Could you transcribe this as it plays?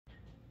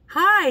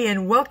Hi,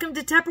 and welcome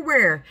to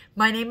Tupperware.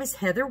 My name is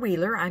Heather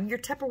Wheeler. I'm your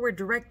Tupperware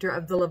Director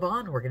of the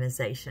Levon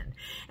Organization.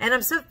 And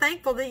I'm so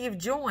thankful that you've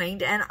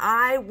joined, and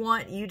I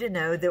want you to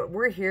know that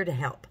we're here to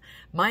help.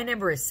 My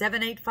number is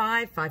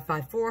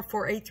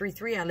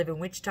 785-554-4833. I live in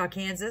Wichita,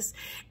 Kansas,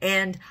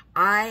 and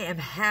I am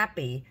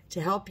happy to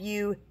help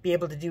you be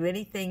able to do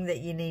anything that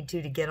you need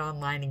to get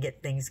online and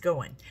get things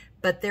going.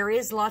 But there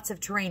is lots of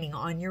training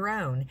on your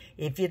own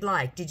if you'd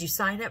like. Did you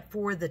sign up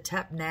for the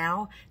TUP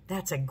Now?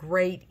 That's a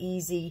great,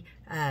 easy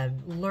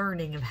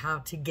learning of how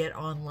to get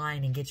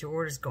online and get your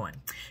orders going.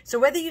 So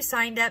whether you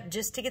signed up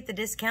just to get the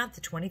discount,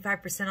 the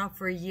 25% off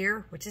for a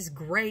year, which is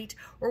great,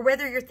 or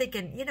whether you're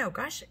thinking, you know,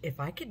 gosh, if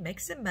I could make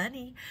some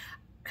money,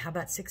 how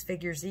about 6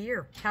 figures a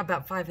year? How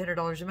about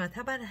 $500 a month?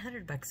 How about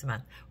 $100 a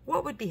month?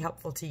 What would be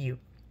helpful to you?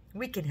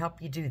 We can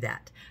help you do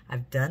that.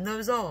 I've done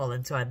those all,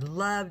 and so I'd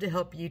love to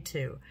help you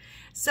too.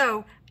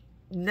 So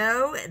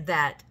know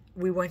that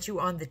we want you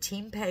on the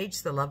team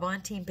page, the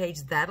Levon team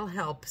page. That'll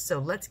help. So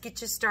let's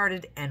get you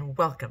started, and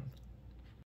welcome.